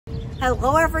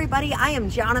Hello everybody, I am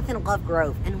Jonathan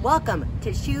Lovegrove and welcome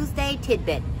to Tuesday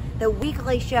Tidbit, the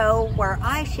weekly show where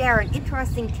I share an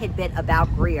interesting tidbit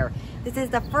about Greer. This is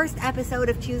the first episode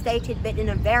of Tuesday Tidbit in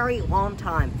a very long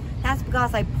time. That's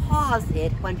because I paused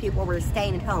it when people were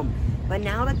staying at home. But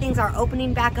now that things are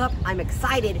opening back up, I'm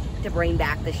excited to bring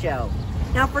back the show.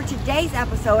 Now for today's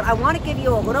episode, I want to give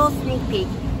you a little sneak peek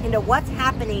into what's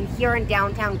happening here in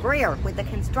Downtown Greer with the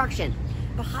construction.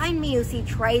 Behind me you see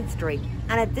Trade Street,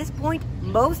 and at this point,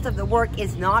 most of the work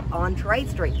is not on Trade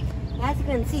Street. As you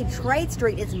can see, Trade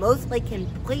Street is mostly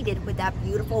completed with that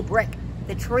beautiful brick.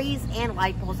 The trees and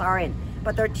light poles are in,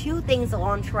 but there are two things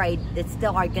along Trade that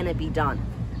still are going to be done.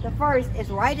 The first is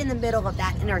right in the middle of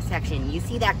that intersection. You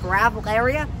see that gravel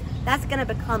area? That's going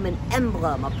to become an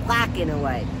emblem, a plaque in a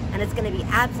way, and it's going to be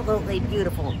absolutely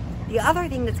beautiful. The other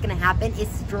thing that's going to happen is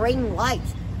string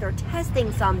lights. They're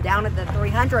testing some down at the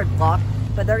 300 block,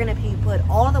 but they're going to be put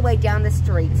all the way down the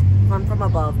streets from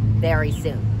above very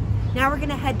soon. Now we're going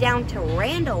to head down to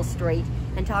Randall Street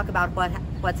and talk about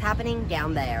what's happening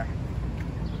down there.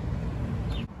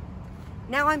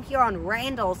 Now I'm here on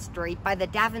Randall Street by the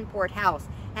Davenport House,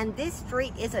 and this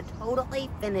street is a totally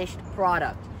finished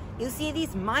product. You see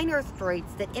these minor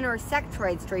streets that intersect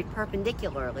Trade Street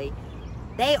perpendicularly,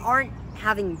 they aren't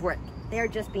having brick. They're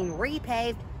just being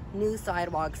repaved, new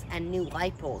sidewalks, and new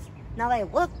light poles. Now they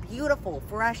look beautiful,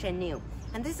 fresh, and new.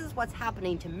 And this is what's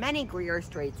happening to many Greer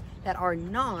streets that are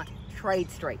not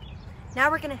Trade Street. Now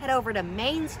we're going to head over to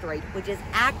Main Street, which is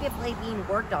actively being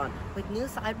worked on with new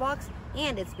sidewalks,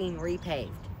 and it's being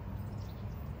repaved.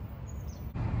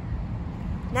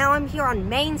 Now I'm here on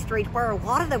Main Street where a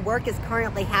lot of the work is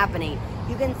currently happening.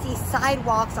 You can see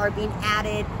sidewalks are being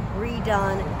added,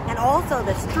 redone, and also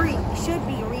the street should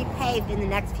be repaved in the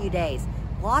next few days.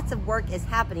 Lots of work is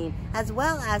happening, as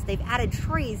well as they've added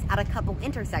trees at a couple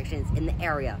intersections in the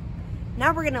area.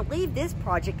 Now we're going to leave this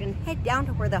project and head down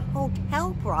to where the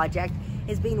hotel project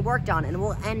is being worked on, and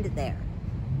we'll end there.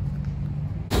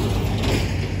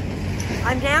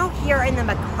 I'm now here in the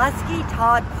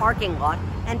McCluskey-Todd parking lot,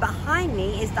 and behind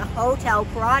me is the hotel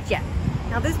project.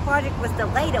 Now this project was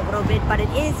delayed a little bit, but it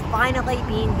is finally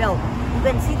being built. You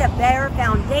can see the bare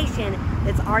foundation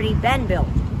that's already been built.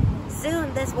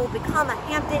 Soon this will become a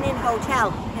Hampton Inn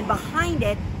hotel, and behind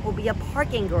it will be a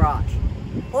parking garage.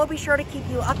 We'll be sure to keep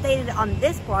you updated on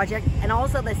this project and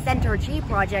also the Center G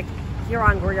project here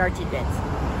on Greer Tidbits.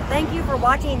 Thank you for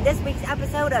watching this week's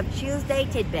episode of Tuesday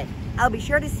Tidbit. I'll be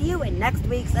sure to see you in next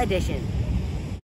week's edition.